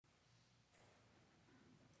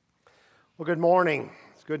Well, good morning.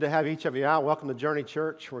 It's good to have each of you out. Welcome to Journey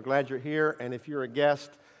Church. We're glad you're here. And if you're a guest,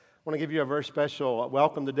 I want to give you a very special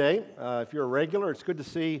welcome today. If you're a regular, it's good to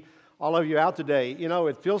see all of you out today. You know,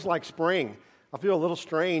 it feels like spring. I feel a little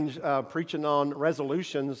strange preaching on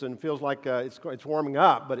resolutions and feels like it's warming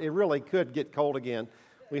up, but it really could get cold again.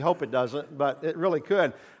 We hope it doesn't, but it really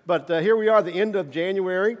could. But here we are, the end of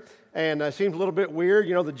January, and it seems a little bit weird.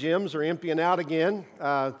 You know, the gyms are emptying out again.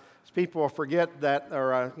 People forget that,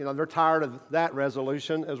 or they're tired of that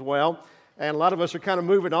resolution as well. And a lot of us are kind of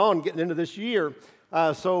moving on, getting into this year.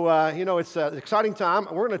 It's an exciting time.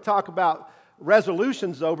 We're going to talk about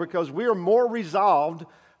resolutions, though, because we are more resolved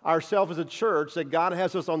ourselves as a church that God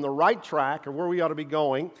has us on the right track or where we ought to be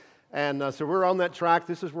going. And so we're on that track.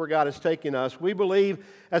 This is where God is taking us. We believe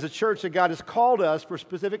as a church that God has called us for a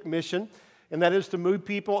specific mission, and that is to move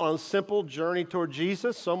people on a simple journey toward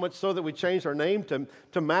Jesus, so much so that we changed our name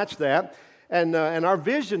to match that. And our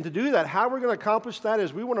vision to do that, how we're going to accomplish that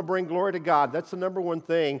is we want to bring glory to God. That's the number one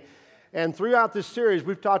thing. And throughout this series,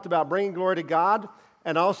 we've talked about bringing glory to God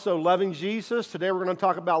and also loving Jesus. Today we're going to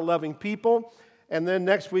talk about loving people. And then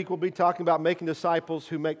next week we'll be talking about making disciples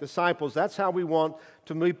who make disciples. That's how we want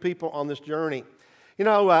to move people on this journey. You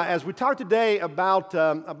know, as we talk today about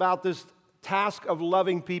this task of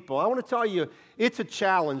loving people, I want to tell you, it's a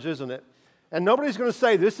challenge, isn't it? And nobody's going to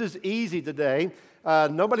say this is easy today.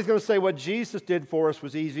 Nobody's going to say what Jesus did for us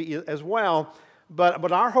was easy as well.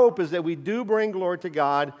 But our hope is that we do bring glory to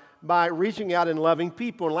God by reaching out and loving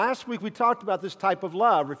people. And last week we talked about this type of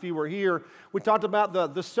love. If you were here, we talked about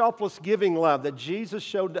the selfless giving love that Jesus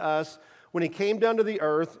showed to us when He came down to the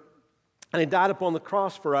earth and He died upon the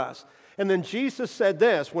cross for us. And then Jesus said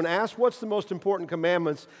this, when asked what's the most important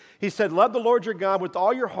commandments, He said, love the Lord your God with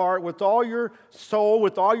all your heart, with all your soul,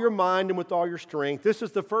 with all your mind, and with all your strength. This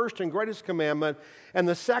is the first and greatest commandment. And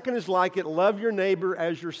the second is like it, love your neighbor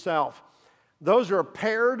as yourself. Those are a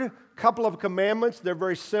paired couple of commandments. They're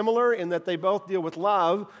very similar in that they both deal with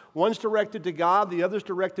love. One's directed to God, the other's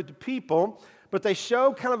directed to people. But they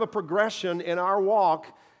show kind of a progression in our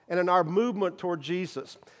walk and in our movement toward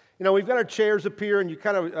Jesus. You know, we've got our chairs up here, and you're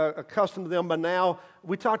kind of accustomed to them by now.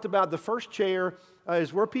 We talked about the first chair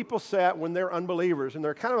is where people sat when they're unbelievers. And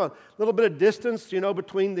they're kind of a little bit of distance,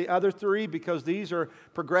 between the other three because these are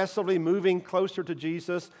progressively moving closer to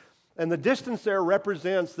Jesus. And the distance there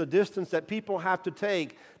represents the distance that people have to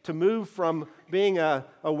take to move from being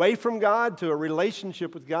away from God to a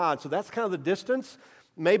relationship with God. So that's kind of the distance.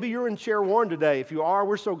 Maybe you're in chair one today. If you are,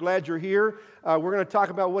 we're so glad you're here. We're going to talk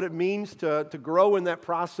about what it means to grow in that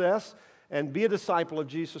process and be a disciple of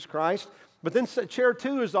Jesus Christ. But then chair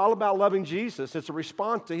two is all about loving Jesus. It's a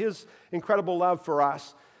response to His incredible love for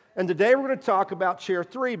us. And today we're going to talk about chair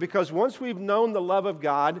three because once we've known the love of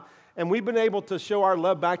God and we've been able to show our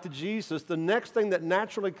love back to Jesus, the next thing that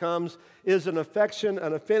naturally comes is an affection,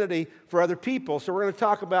 an affinity for other people. So we're going to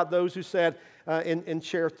talk about those who sat in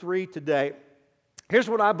chair three today. Here's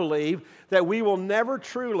what I believe, that we will never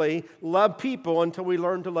truly love people until we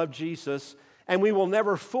learn to love Jesus, and we will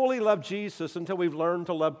never fully love Jesus until we've learned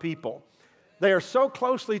to love people. They are so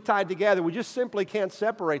closely tied together, we just simply can't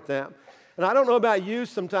separate them. And I don't know about you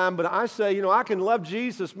sometime, but I say, I can love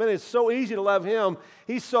Jesus. Man, it's so easy to love Him.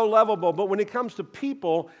 He's so lovable. But when it comes to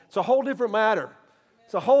people, it's a whole different matter.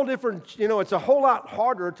 It's a whole different, it's a whole lot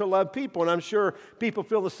harder to love people. And I'm sure people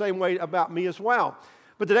feel the same way about me as well.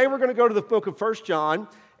 But today we're going to go to the book of 1 John,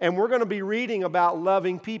 and we're going to be reading about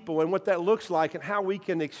loving people and what that looks like and how we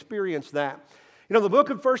can experience that. The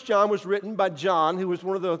book of 1 John was written by John, who was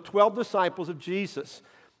one of the 12 disciples of Jesus.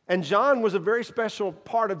 And John was a very special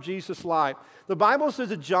part of Jesus' life. The Bible says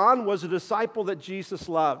that John was a disciple that Jesus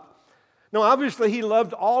loved. Now, obviously, he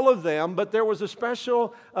loved all of them, but there was a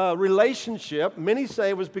special relationship. Many say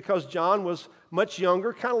it was because John was much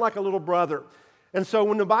younger, kind of like a little brother. And so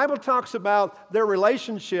when the Bible talks about their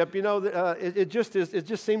relationship, it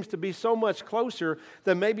just seems to be so much closer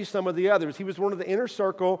than maybe some of the others. He was one of the inner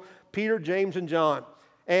circle, Peter, James, and John.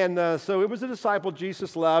 And so it was a disciple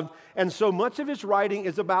Jesus loved. And so much of his writing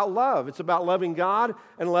is about love. It's about loving God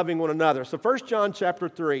and loving one another. So 1 John chapter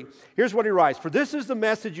 3, here's what he writes. For this is the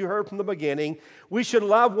message you heard from the beginning. We should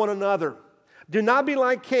love one another. Do not be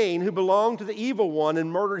like Cain, who belonged to the evil one and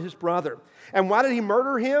murdered his brother. And why did he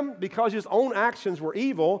murder him? Because his own actions were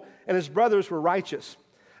evil and his brothers were righteous.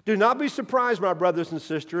 Do not be surprised, my brothers and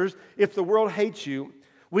sisters, if the world hates you.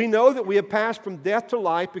 We know that we have passed from death to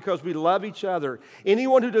life because we love each other.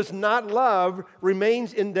 Anyone who does not love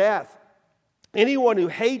remains in death. Anyone who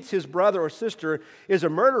hates his brother or sister is a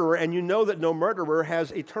murderer, and you know that no murderer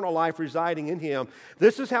has eternal life residing in him.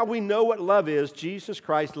 This is how we know what love is. Jesus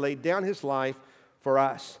Christ laid down His life for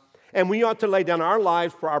us. and we ought to lay down our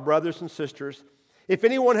lives for our brothers and sisters. If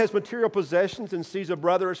anyone has material possessions and sees a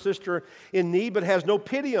brother or sister in need but has no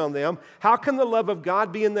pity on them, how can the love of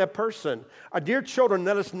God be in that person? Our dear children,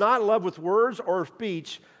 let us not love with words or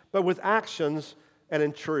speech, but with actions and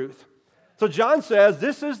in truth. So John says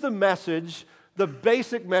this is the message, the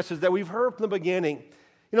basic message that we've heard from the beginning.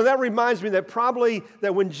 You know, that reminds me that probably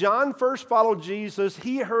that when John first followed Jesus,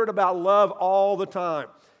 he heard about love all the time.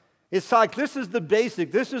 It's like this is the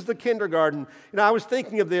basic, this is the kindergarten. You know, I was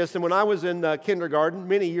thinking of this, and when I was in kindergarten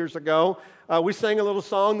many years ago, we sang a little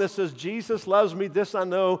song that says, Jesus loves me, this I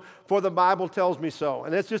know, for the Bible tells me so.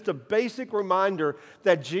 And it's just a basic reminder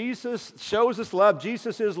that Jesus shows us love,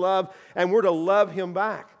 Jesus is love, and we're to love him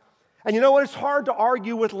back. And you know what? It's hard to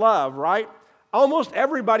argue with love, right? Almost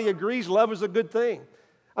everybody agrees love is a good thing.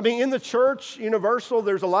 I mean, in the church, universal,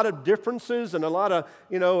 there's a lot of differences and a lot of,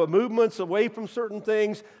 movements away from certain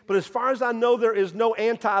things. But as far as I know, there is no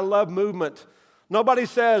anti-love movement. Nobody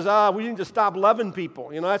says, we need to stop loving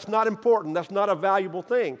people. That's not important. That's not a valuable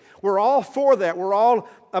thing. We're all for that. We're all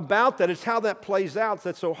about that. It's how that plays out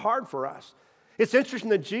that's so hard for us. It's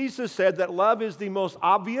interesting that Jesus said that love is the most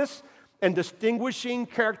obvious and distinguishing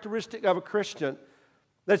characteristic of a Christian.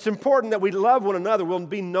 That it's important that we love one another. We'll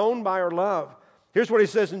be known by our love. Here's what he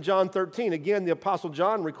says in John 13. Again, the Apostle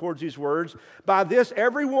John records these words. By this,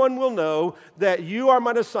 everyone will know that you are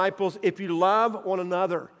my disciples if you love one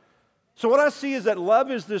another. So what I see is that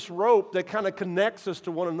love is this rope that kind of connects us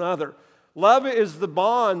to one another. Love is the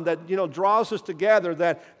bond that, draws us together,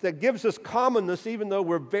 that gives us commonness even though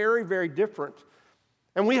we're very, very different.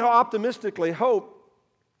 And we optimistically hope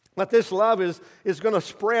that this love is going to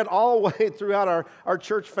spread all the way throughout our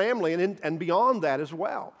church family and beyond that as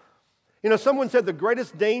well. Someone said the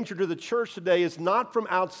greatest danger to the church today is not from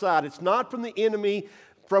outside. It's not from the enemy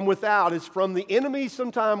from without. It's from the enemy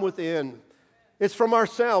sometime within. It's from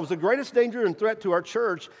ourselves. The greatest danger and threat to our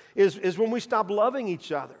church is when we stop loving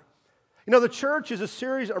each other. The church is a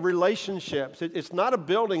series of relationships. It's not a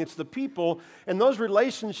building, it's the people. And those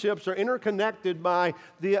relationships are interconnected by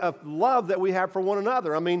the love that we have for one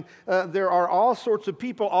another. I mean, there are all sorts of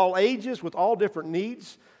people, all ages, with all different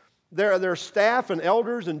needs. There are staff and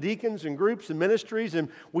elders and deacons and groups and ministries, and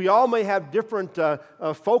we all may have different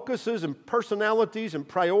focuses and personalities and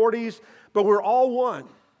priorities, but we're all one.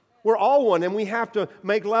 We're all one, and we have to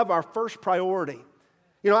make love our first priority.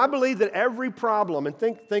 I believe that every problem, and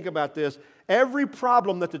think about this, every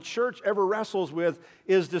problem that the church ever wrestles with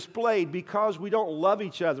is displayed because we don't love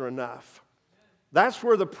each other enough. That's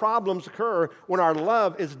where the problems occur, when our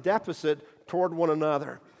love is deficit toward one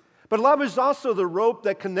another. But love is also the rope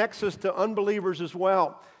that connects us to unbelievers as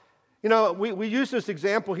well. We use this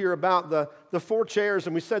example here about the four chairs,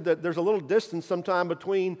 and we said that there's a little distance sometime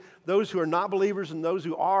between those who are not believers and those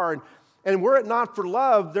who are. And were it not for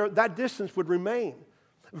love, that distance would remain.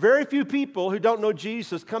 Very few people who don't know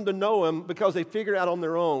Jesus come to know him because they figure it out on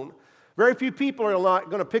their own. Very few people are not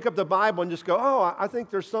going to pick up the Bible and just go, I think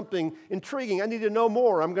there's something intriguing. I need to know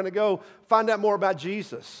more. I'm going to go find out more about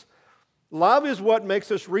Jesus. Love is what makes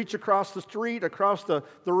us reach across the street, across the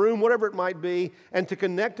room, whatever it might be, and to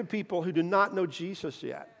connect to people who do not know Jesus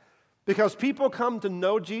yet. Because people come to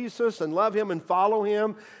know Jesus and love him and follow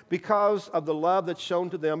him because of the love that's shown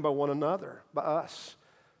to them by one another, by us.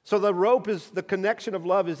 So the connection of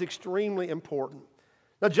love is extremely important.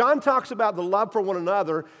 Now, John talks about the love for one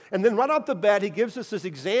another, and then right off the bat, he gives us this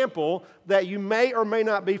example that you may or may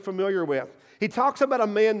not be familiar with. He talks about a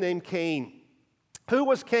man named Cain. Who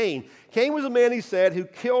was Cain? Cain was a man, he said, who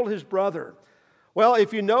killed his brother. Well,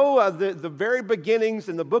 if you know the very beginnings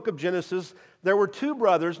in the book of Genesis, there were two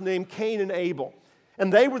brothers named Cain and Abel.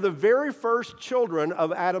 And they were the very first children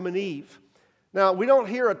of Adam and Eve. Now, we don't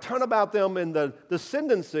hear a ton about them in the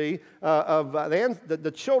descendancy of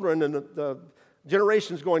the children and the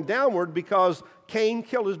generations going downward because Cain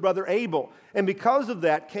killed his brother Abel. And because of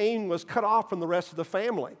that, Cain was cut off from the rest of the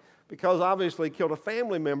family, because obviously he killed a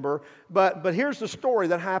family member. But here's the story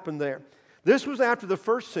that happened there. This was after the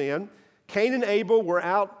first sin. Cain and Abel were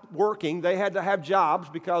out working. They had to have jobs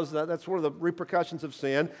because that's one of the repercussions of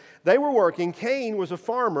sin. They were working. Cain was a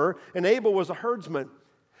farmer and Abel was a herdsman.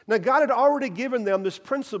 Now, God had already given them this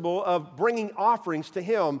principle of bringing offerings to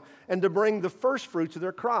him and to bring the first fruits of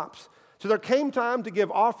their crops. So there came time to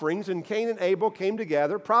give offerings, and Cain and Abel came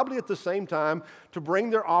together, probably at the same time, to bring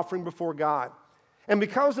their offering before God. And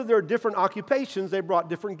because of their different occupations, they brought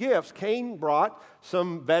different gifts. Cain brought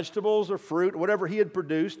some vegetables or fruit, whatever he had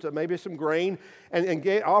produced, maybe some grain,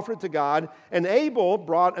 and offered it to God. And Abel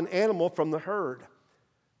brought an animal from the herd.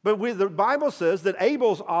 But the Bible says that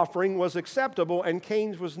Abel's offering was acceptable and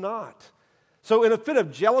Cain's was not. So in a fit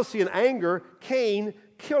of jealousy and anger, Cain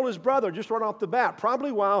kill his brother just right off the bat.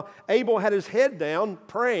 Probably while Abel had his head down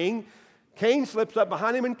praying, Cain slips up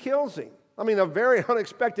behind him and kills him. I mean, a very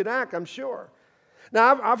unexpected act, I'm sure.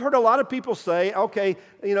 Now, I've heard a lot of people say, okay,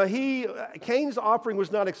 Cain's offering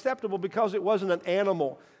was not acceptable because it wasn't an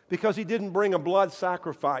animal, because he didn't bring a blood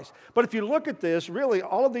sacrifice. But if you look at this, really,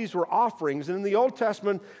 all of these were offerings. And in the Old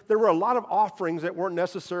Testament, there were a lot of offerings that weren't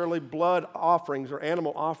necessarily blood offerings or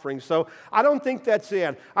animal offerings. So I don't think that's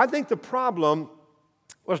it. I think the problem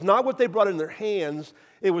was not what they brought in their hands,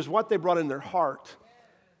 it was what they brought in their heart.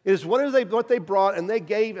 It is what they brought, and they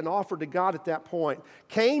gave and offered to God at that point.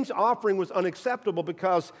 Cain's offering was unacceptable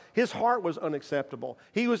because his heart was unacceptable.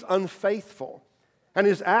 He was unfaithful. And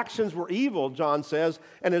his actions were evil, John says,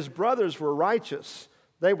 and his brothers were righteous.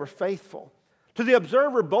 They were faithful. To the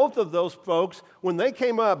observer, both of those folks, when they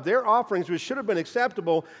came up, their offerings, which should have been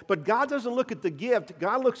acceptable, but God doesn't look at the gift.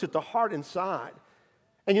 God looks at the heart inside.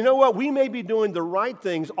 And you know what? We may be doing the right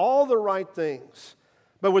things, all the right things,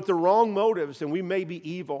 but with the wrong motives, and we may be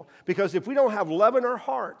evil. Because if we don't have love in our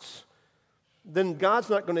hearts, then God's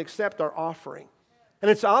not going to accept our offering. And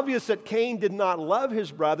it's obvious that Cain did not love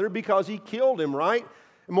his brother because he killed him, right?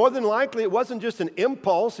 And more than likely, it wasn't just an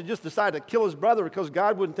impulse. He just decided to kill his brother because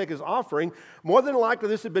God wouldn't take his offering. More than likely,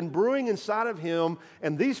 this had been brewing inside of him,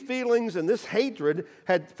 and these feelings and this hatred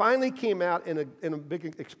had finally came out in a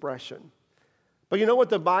big expression. But you know what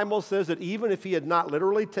the Bible says? That even if he had not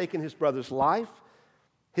literally taken his brother's life,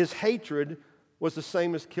 his hatred was the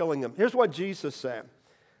same as killing him. Here's what Jesus said.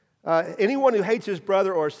 Anyone who hates his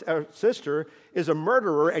brother or sister is a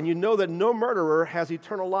murderer, and you know that no murderer has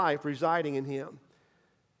eternal life residing in him.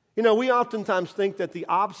 You know, we oftentimes think that the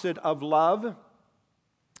opposite of love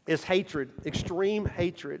is hatred, extreme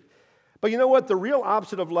hatred. But you know what? The real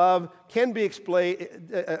opposite of love can be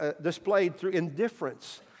displayed through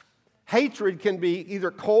indifference. Hatred can be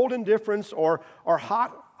either cold indifference or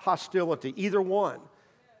hot hostility, either one.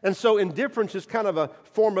 And so indifference is kind of a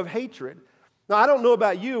form of hatred. Now, I don't know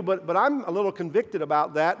about you, but I'm a little convicted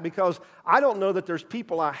about that because I don't know that there's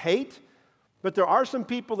people I hate, but there are some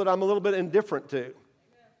people that I'm a little bit indifferent to.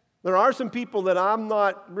 There are some people that I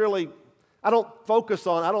don't focus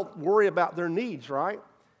on, I don't worry about their needs, right?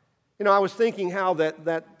 You know, I was thinking how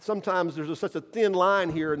that sometimes there's such a thin line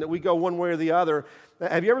here and that we go one way or the other.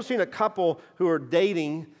 Have you ever seen a couple who are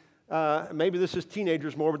dating? Maybe this is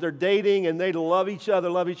teenagers more, but they're dating and they love each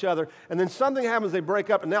other, and then something happens, they break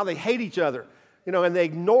up, and now they hate each other, you know, and they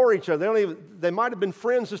ignore each other. They might have been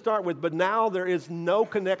friends to start with, but now there is no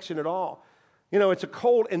connection at all. You know, it's a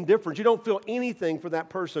cold indifference. You don't feel anything for that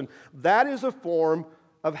person. That is a form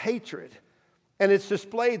of hatred, and it's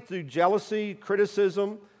displayed through jealousy,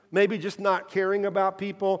 criticism, maybe just not caring about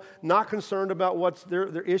people, not concerned about what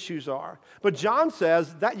their issues are. But John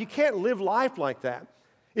says that you can't live life like that.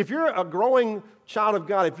 If you're a growing child of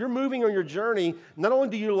God, if you're moving on your journey, not only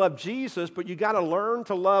do you love Jesus, but you got to learn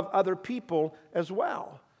to love other people as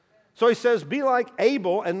well. So he says, be like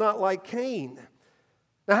Abel and not like Cain.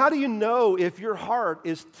 Now, how do you know if your heart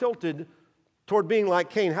is tilted toward being like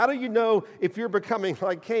Cain? How do you know if you're becoming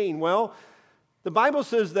like Cain? Well, the Bible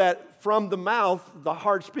says that from the mouth, the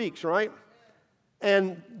heart speaks, right?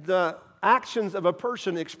 And the actions of a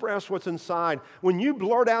person express what's inside. When you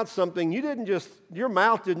blurt out something, your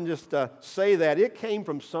mouth didn't just say that. It came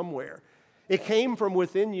from somewhere. It came from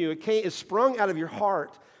within you. It sprung out of your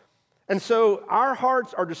heart. And so our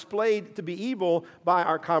hearts are displayed to be evil by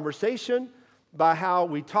our conversation, by how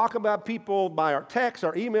we talk about people, by our texts,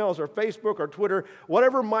 our emails, our Facebook, our Twitter,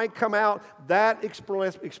 whatever might come out, that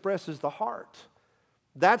expresses the heart.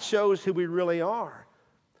 That shows who we really are.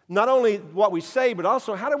 Not only what we say, but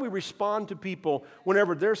also how do we respond to people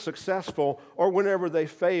whenever they're successful or whenever they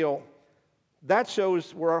fail. That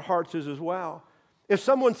shows where our hearts is as well. If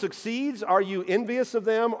someone succeeds, are you envious of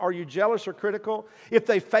them? Are you jealous or critical? If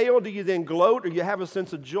they fail, do you then gloat or you have a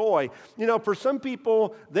sense of joy? You know, for some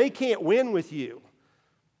people, they can't win with you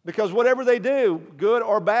because whatever they do, good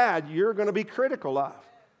or bad, you're going to be critical of.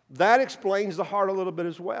 That explains the heart a little bit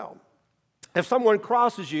as well. If someone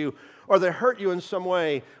crosses you or they hurt you in some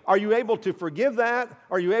way, are you able to forgive that?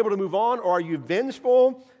 Are you able to move on? Or are you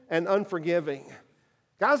vengeful and unforgiving?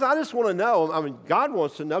 Guys, I just want to know. I mean, God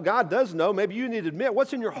wants to know. God does know. Maybe you need to admit,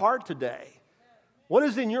 what's in your heart today? What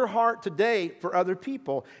is in your heart today for other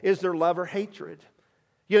people? Is there love or hatred?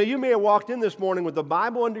 You know, you may have walked in this morning with the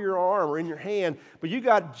Bible under your arm or in your hand, but you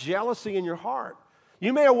got jealousy in your heart.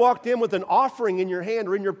 You may have walked in with an offering in your hand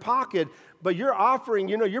or in your pocket, but your offering,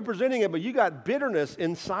 you know, you're presenting it, but you got bitterness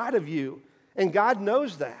inside of you. And God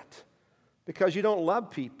knows that because you don't love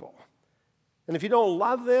people. And if you don't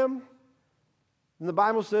love them, then the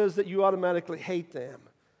Bible says that you automatically hate them.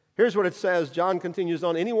 Here's what it says. John continues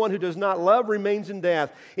on. Anyone who does not love remains in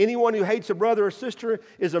death. Anyone who hates a brother or sister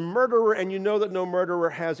is a murderer, and you know that no murderer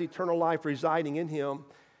has eternal life residing in him.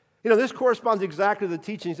 You know, this corresponds exactly to the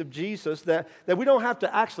teachings of Jesus, that we don't have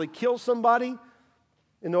to actually kill somebody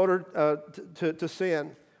in order to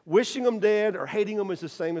sin. Wishing them dead or hating them is the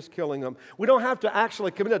same as killing them. We don't have to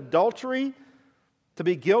actually commit adultery to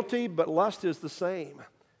be guilty, but lust is the same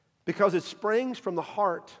because it springs from the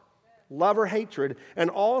heart, love or hatred, and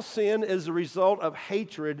all sin is the result of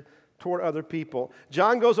hatred toward other people.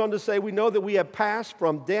 John goes on to say we know that we have passed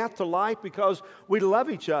from death to life because we love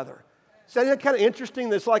each other. So isn't that kind of interesting?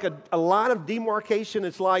 There's like a line of demarcation.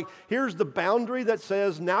 It's like, here's the boundary that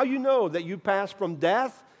says, now you know that you passed from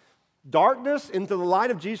death, darkness, into the light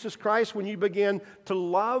of Jesus Christ when you begin to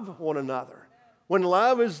love one another. When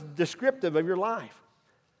love is descriptive of your life.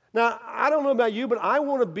 Now, I don't know about you, but I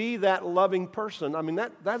want to be that loving person. I mean,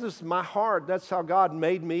 that is my heart. That's how God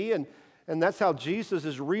made me, and that's how Jesus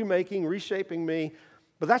is reshaping me.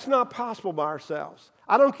 But that's not possible by ourselves.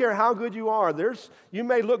 I don't care how good you are. You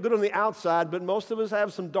may look good on the outside, but most of us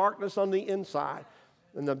have some darkness on the inside.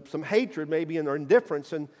 And some hatred maybe, and or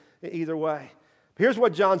indifference in either way. Here's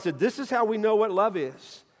what John said. This is how we know what love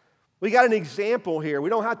is. We got an example here. We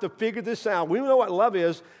don't have to figure this out. We know what love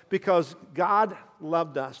is because God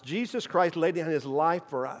loved us. Jesus Christ laid down his life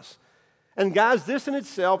for us. And guys, this in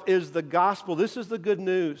itself is the gospel. This is the good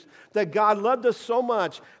news. That God loved us so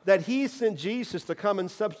much that he sent Jesus to come and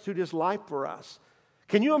substitute his life for us.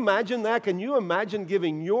 Can you imagine that? Can you imagine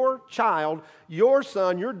giving your child, your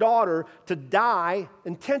son, your daughter to die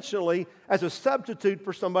intentionally as a substitute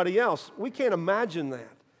for somebody else? We can't imagine that.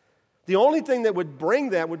 The only thing that would bring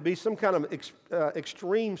that would be some kind of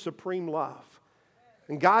extreme, supreme love.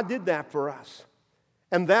 And God did that for us.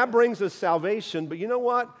 And that brings us salvation. But you know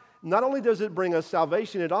what? Not only does it bring us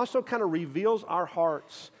salvation, it also kind of reveals our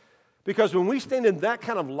hearts. Because when we stand in that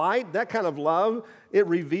kind of light, that kind of love, it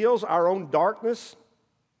reveals our own darkness.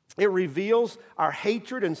 It reveals our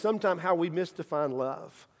hatred and sometimes how we misdefine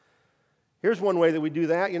love. Here's one way that we do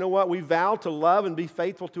that. You know what? We vow to love and be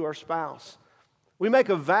faithful to our spouse. We make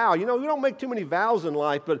a vow. You know, we don't make too many vows in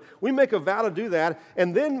life, but we make a vow to do that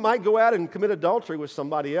and then might go out and commit adultery with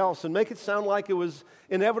somebody else and make it sound like it was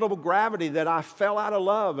inevitable gravity that I fell out of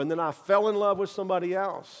love and then I fell in love with somebody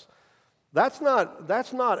else. That's not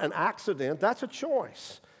an accident. That's a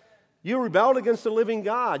choice. You rebelled against the living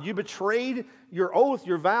God. You betrayed your oath,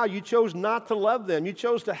 your vow. You chose not to love them. You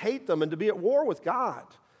chose to hate them and to be at war with God.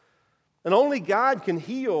 And only God can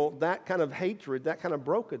heal that kind of hatred, that kind of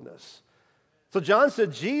brokenness. So John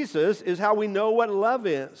said Jesus is how we know what love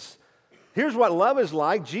is. Here's what love is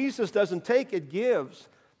like. Jesus doesn't take, it gives.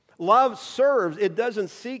 Love serves, it doesn't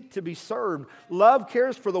seek to be served. Love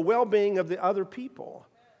cares for the well-being of the other people.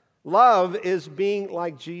 Love is being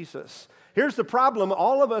like Jesus. Here's the problem.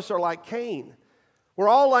 All of us are like Cain. We're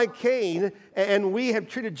all like Cain, and we have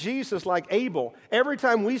treated Jesus like Abel. Every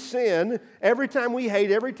time we sin, every time we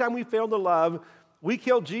hate, every time we fail to love, we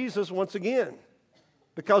kill Jesus once again.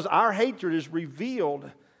 Because our hatred is revealed,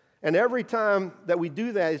 and every time that we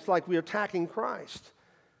do that, it's like we're attacking Christ.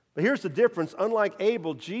 But here's the difference. Unlike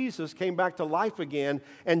Abel, Jesus came back to life again,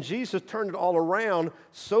 and Jesus turned it all around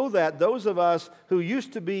so that those of us who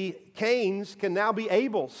used to be Cains can now be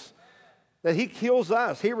Abels. That he heals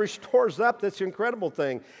us. He restores us. That's the incredible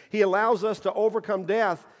thing. He allows us to overcome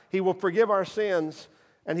death. He will forgive our sins,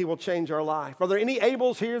 and he will change our life. Are there any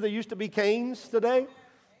Abels here that used to be Cains today?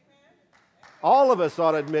 All of us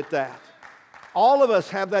ought to admit that. All of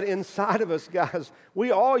us have that inside of us, guys.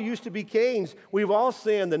 We all used to be Cains. We've all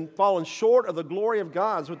sinned and fallen short of the glory of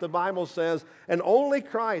God, is what the Bible says. And only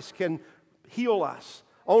Christ can heal us.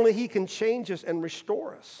 Only he can change us and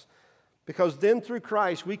restore us. Because then through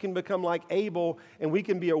Christ, we can become like Abel, and we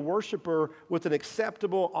can be a worshiper with an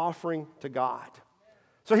acceptable offering to God.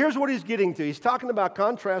 So here's what he's getting to. He's talking about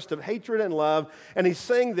contrast of hatred and love, and he's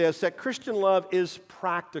saying this, that Christian love is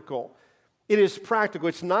practical. It is practical.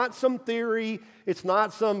 It's not some theory. It's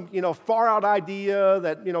not some, far out idea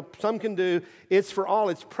that, some can do. It's for all.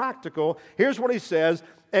 It's practical. Here's what he says,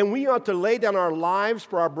 and we ought to lay down our lives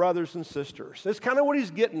for our brothers and sisters. That's kind of what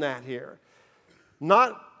he's getting at here.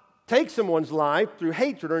 Not take someone's life through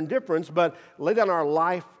hatred or indifference, but lay down our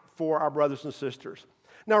life for our brothers and sisters.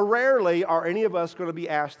 Now, rarely are any of us going to be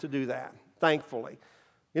asked to do that, thankfully.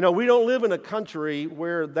 We don't live in a country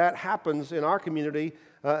where that happens in our community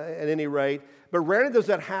at any rate, but rarely does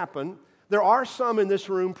that happen. There are some in this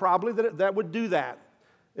room probably that would do that.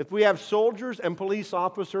 If we have soldiers and police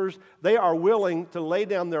officers, they are willing to lay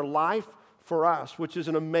down their life for us, which is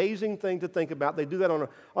an amazing thing to think about. They do that on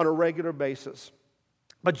a regular basis.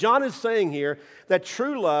 But John is saying here that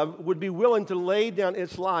true love would be willing to lay down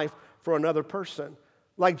its life for another person,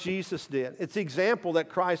 like Jesus did. It's the example that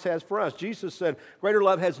Christ has for us. Jesus said, greater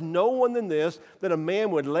love has no one than this, that a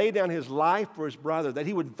man would lay down his life for his brother, that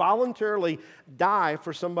he would voluntarily die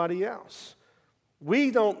for somebody else.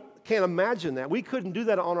 We can't imagine that. We couldn't do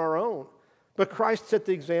that on our own. But Christ set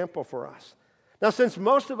the example for us. Now, since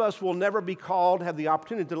most of us will never be called, have the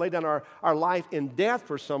opportunity to lay down our life in death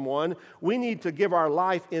for someone, we need to give our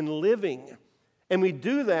life in living. And we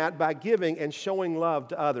do that by giving and showing love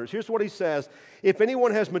to others. Here's what he says. If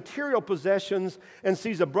anyone has material possessions and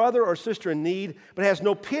sees a brother or sister in need, but has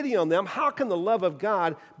no pity on them, how can the love of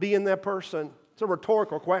God be in that person? It's a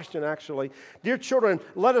rhetorical question, actually. Dear children,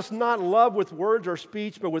 let us not love with words or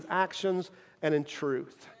speech, but with actions and in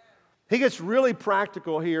truth. He gets really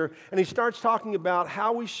practical here, and he starts talking about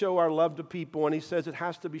how we show our love to people, and he says it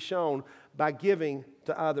has to be shown by giving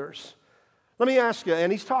to others. Let me ask you,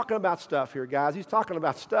 and he's talking about stuff here, guys. He's talking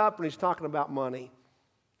about stuff, and he's talking about money.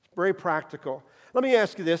 It's very practical. Let me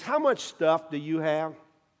ask you this. How much stuff do you have?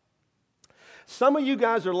 Some of you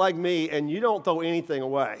guys are like me, and you don't throw anything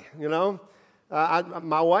away, you know?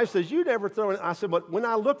 My wife says, you never throw it. I said, but when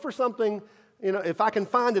I look for something, you know, if I can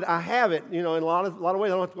find it, I have it. You know, in a lot of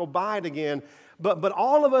ways, I don't have to go buy it again. But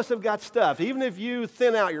all of us have got stuff. Even if you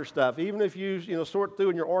thin out your stuff, even if you sort through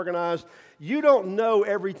and you're organized, you don't know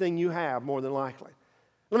everything you have, more than likely.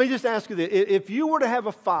 Let me just ask you this. If you were to have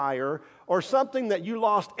a fire or something that you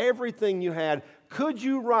lost everything you had, could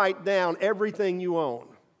you write down everything you own?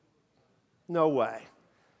 No way.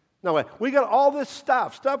 We got all this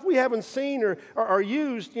stuff we haven't seen or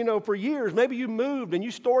used, for years. Maybe you moved and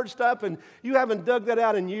you stored stuff and you haven't dug that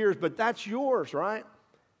out in years, but that's yours, right?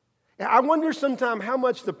 I wonder sometimes how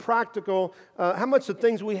much the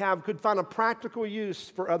things we have could find a practical use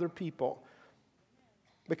for other people,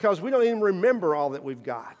 because we don't even remember all that we've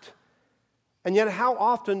got. And yet, how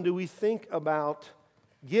often do we think about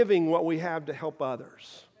giving what we have to help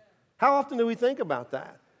others? How often do we think about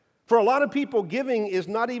that? For a lot of people, giving is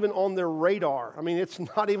not even on their radar. I mean, it's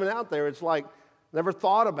not even out there. It's like, never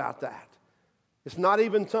thought about that. It's not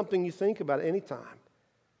even something you think about any time.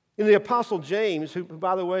 The Apostle James, who,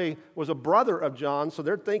 by the way, was a brother of John, so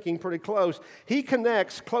they're thinking pretty close, he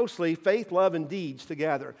connects closely faith, love, and deeds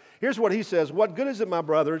together. Here's what he says. What good is it, my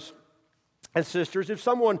brothers and sisters, if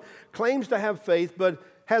someone claims to have faith but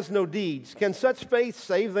has no deeds? Can such faith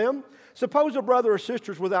save them? Suppose a brother or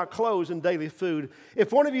sister is without clothes and daily food.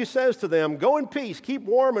 If one of you says to them, go in peace, keep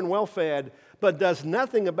warm and well fed, but does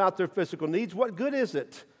nothing about their physical needs, what good is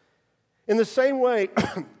it? In the same way,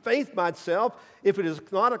 faith by itself, if it is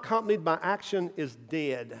not accompanied by action, is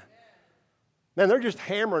dead. Man, they're just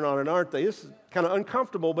hammering on it, aren't they? This is kind of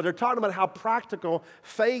uncomfortable, but they're talking about how practical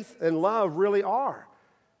faith and love really are.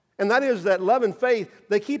 And that is that love and faith,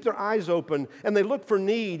 they keep their eyes open and they look for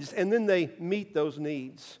needs and then they meet those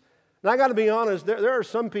needs. And I got to be honest, there are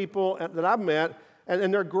some people that I've met,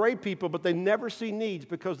 and they're great people, but they never see needs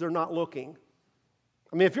because they're not looking.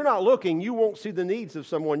 I mean, if you're not looking, you won't see the needs of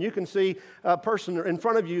someone. You can see a person in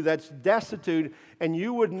front of you that's destitute, and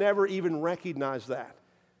you would never even recognize that.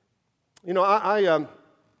 I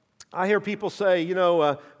hear people say,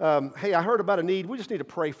 hey, I heard about a need. We just need to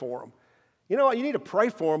pray for them. You know what? You need to pray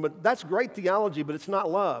for them, but that's great theology, but it's not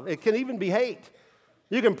love. It can even be hate.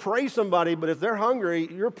 You can pray somebody, but if they're hungry,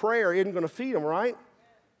 your prayer isn't going to feed them, right?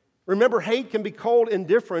 Remember, hate can be cold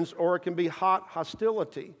indifference or it can be hot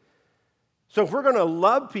hostility. So if we're going to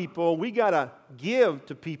love people, we got to give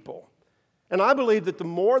to people. And I believe that the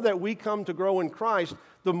more that we come to grow in Christ,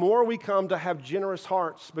 the more we come to have generous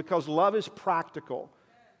hearts, because love is practical.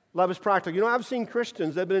 Love is practical. I've seen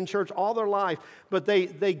Christians, they've been in church all their life, but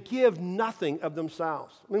they give nothing of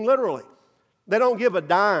themselves. I mean, literally. They don't give a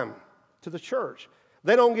dime to the church.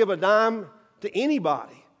 They don't give a dime to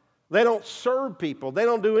anybody. They don't serve people. They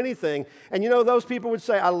don't do anything. And those people would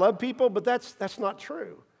say, I love people, but that's not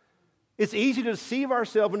true. It's easy to deceive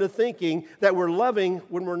ourselves into thinking that we're loving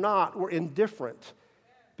when we're not. We're indifferent.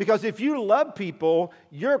 Because if you love people,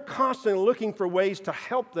 you're constantly looking for ways to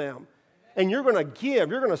help them. And you're going to give.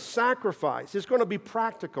 You're going to sacrifice. It's going to be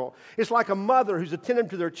practical. It's like a mother who's attentive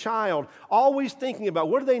to their child, always thinking about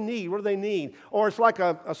what do they need? What do they need? Or it's like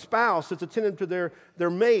a spouse that's attentive to their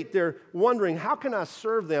mate. They're wondering, how can I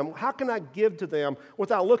serve them? How can I give to them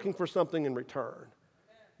without looking for something in return?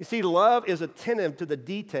 You see, love is attentive to the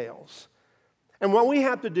details. And what we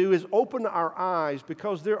have to do is open our eyes,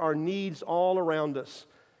 because there are needs all around us.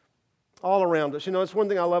 All around us. It's one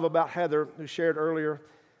thing I love about Heather, who shared earlier.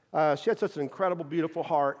 She had such an incredible, beautiful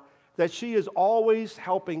heart that she is always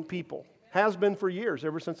helping people. Has been for years,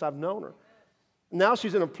 ever since I've known her. Now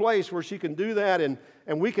she's in a place where she can do that, and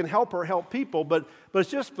we can help her help people. But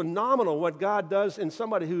it's just phenomenal what God does in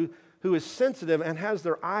somebody who is sensitive and has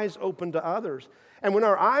their eyes open to others. And when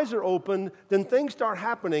our eyes are open, then things start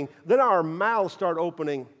happening. Then our mouths start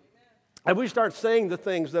opening. And we start saying the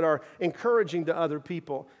things that are encouraging to other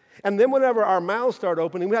people. And then whenever our mouths start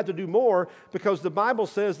opening, we have to do more, because the Bible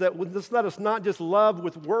says that let us not just love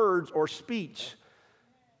with words or speech,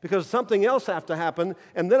 because something else has to happen.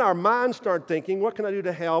 And then our minds start thinking, what can I do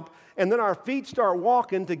to help? And then our feet start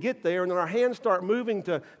walking to get there, and then our hands start moving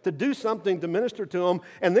to do something to minister to them.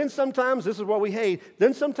 And then sometimes, this is what we hate,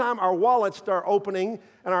 then sometimes our wallets start opening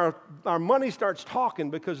and our money starts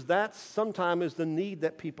talking, because that sometimes is the need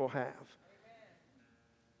that people have.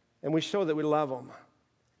 And we show that we love them.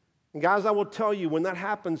 And guys, I will tell you, when that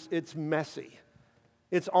happens, it's messy.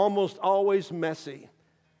 It's almost always messy.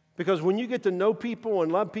 Because when you get to know people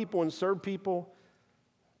and love people and serve people,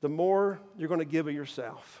 the more you're going to give of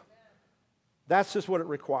yourself. That's just what it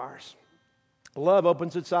requires. Love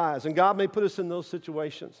opens its eyes, and God may put us in those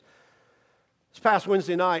situations. This past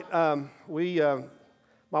Wednesday night,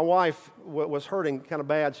 my wife was hurting kind of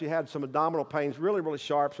bad. She had some abdominal pains, really, really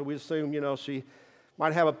sharp, so we assumed, she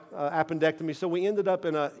might have an appendectomy. So we ended up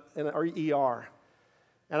in an ER.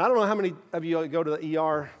 And I don't know how many of you go to the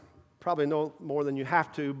ER, probably no more than you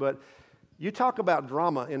have to, but you talk about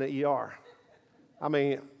drama in an ER. I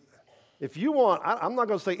mean, if you want, I'm not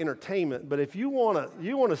going to say entertainment, but if you want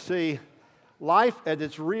to see life at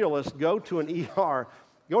its realest, go to an ER.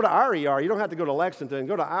 Go to our ER. You don't have to go to Lexington.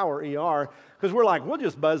 Go to our ER, because we're like, we'll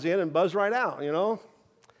just buzz in and buzz right out,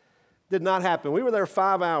 Did not happen. We were there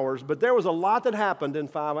 5 hours, but there was a lot that happened in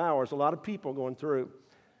 5 hours, a lot of people going through.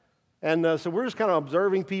 And so we're just kind of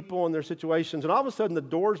observing people and their situations, and all of a sudden the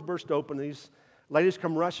doors burst open. These ladies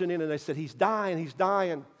come rushing in, and they said, he's dying, he's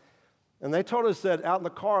dying. And they told us that out in the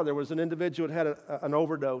car there was an individual that had an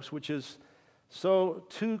overdose, which is so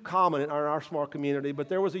too common in our small community. But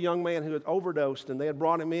there was a young man who had overdosed, and they had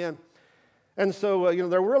brought him in. And so,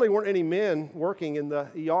 there really weren't any men working in the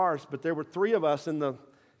ERs, but there were 3 of us in the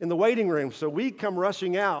waiting room. So we come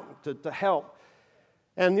rushing out to help.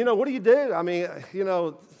 And, what do you do? I mean,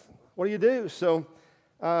 what do you do? So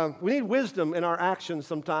we need wisdom in our actions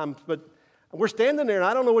sometimes. But we're standing there, and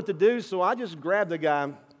I don't know what to do, so I just grabbed the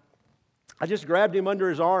guy. I just grabbed him under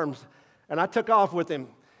his arms, and I took off with him.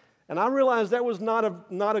 And I realized that was not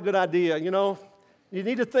a good idea, You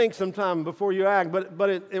need to think sometime before you act, but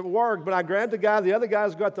it worked. But I grabbed the guy. The other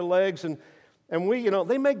guy's got the legs, and we,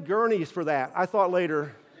 they make gurneys for that. I thought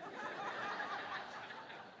later.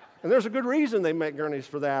 And there's a good reason they make gurneys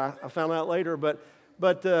for that. I found out later, but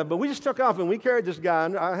we just took off, and we carried this guy.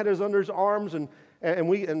 And I had his under his arms, and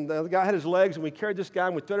the other guy had his legs, and we carried this guy,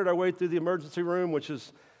 and we threaded our way through the emergency room, which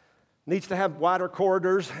needs to have wider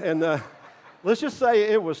corridors. And let's just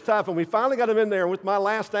say it was tough. And we finally got him in there. With my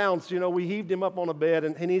last ounce, we heaved him up on a bed,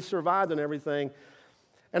 and he survived and everything.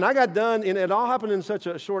 And I got done, and it all happened in such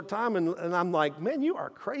a short time. And I'm like, man, you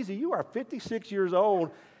are crazy. You are 56 years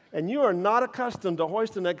old. And you are not accustomed to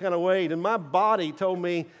hoisting that kind of weight. And my body told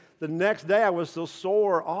me the next day I was so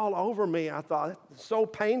sore all over me. I thought, it's so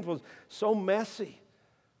painful, so messy.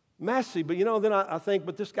 But then I think,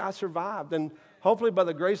 but this guy survived. And hopefully by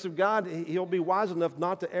the grace of God, he'll be wise enough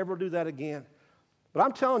not to ever do that again. But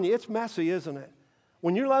I'm telling you, it's messy, isn't it?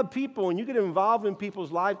 When you love people and you get involved in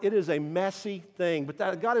people's lives, it is a messy thing.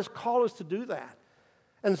 But God has called us to do that.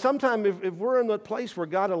 And sometimes if we're in a place where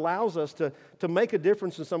God allows us to make a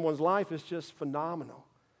difference in someone's life, it's just phenomenal.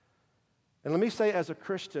 And let me say, as a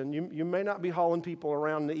Christian, you may not be hauling people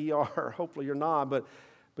around the ER. Hopefully you're not. But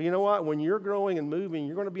you know what? When you're growing and moving,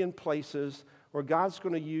 you're going to be in places where God's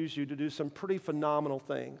going to use you to do some pretty phenomenal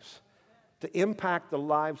things to impact the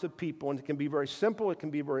lives of people. And it can be very simple. It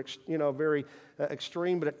can be very, very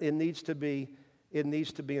extreme. But it needs to be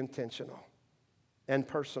intentional and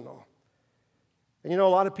personal. And a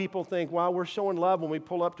lot of people think, well, we're showing love when we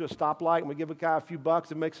pull up to a stoplight and we give a guy a few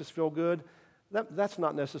bucks, it makes us feel good. That's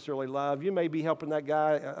not necessarily love. You may be helping that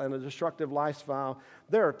guy in a destructive lifestyle.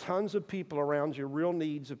 There are tons of people around you, real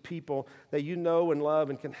needs of people that you know and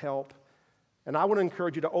love and can help. And I want to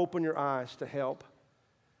encourage you to open your eyes to help.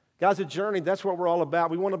 Guys, a journey, that's what we're all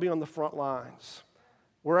about. We want to be on the front lines.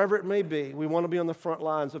 Wherever it may be, we want to be on the front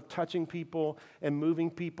lines of touching people and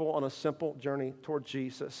moving people on a simple journey toward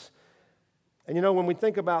Jesus. And when we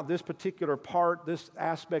think about this particular part, this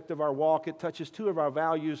aspect of our walk, it touches 2 of our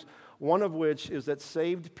values, one of which is that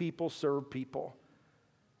saved people serve people.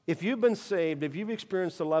 If you've been saved, if you've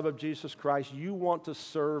experienced the love of Jesus Christ, you want to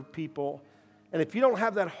serve people. And if you don't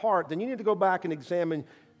have that heart, then you need to go back and examine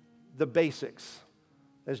the basics.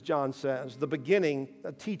 as John says, the beginning,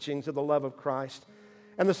 the teachings of the love of Christ.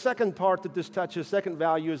 And the second part that this touches, second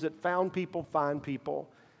value, is that found people find people.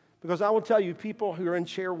 Because I will tell you, people who are in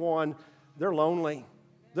chair one, they're lonely.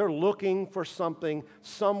 They're looking for something,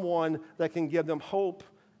 someone that can give them hope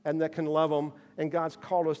and that can love them, and God's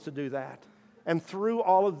called us to do that. And through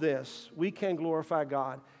all of this, we can glorify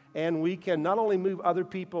God, and we can not only move other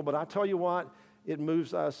people, but I tell you what, it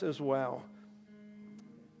moves us as well.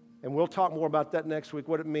 And we'll talk more about that next week,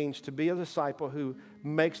 what it means to be a disciple who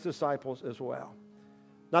makes disciples as well.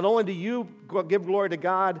 Not only do you give glory to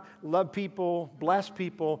God, love people, bless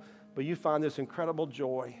people, but you find this incredible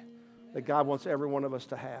joy that God wants every one of us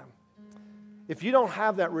to have. If you don't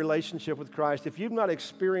have that relationship with Christ, if you've not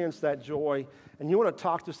experienced that joy, and you want to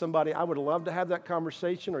talk to somebody, I would love to have that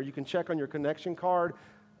conversation, or you can check on your connection card.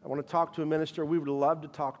 I want to talk to a minister. We would love to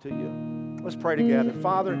talk to you. Let's pray together.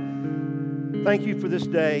 Father, thank you for this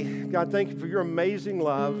day. God, thank you for your amazing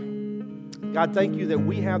love. God, thank you that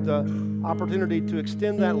we have the opportunity to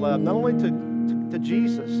extend that love, not only to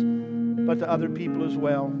Jesus, but to other people as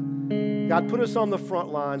well. God, put us on the front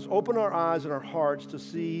lines. Open our eyes and our hearts to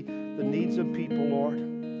see the needs of people, Lord.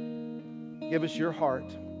 Give us your heart.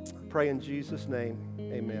 I pray in Jesus' name,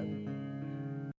 amen.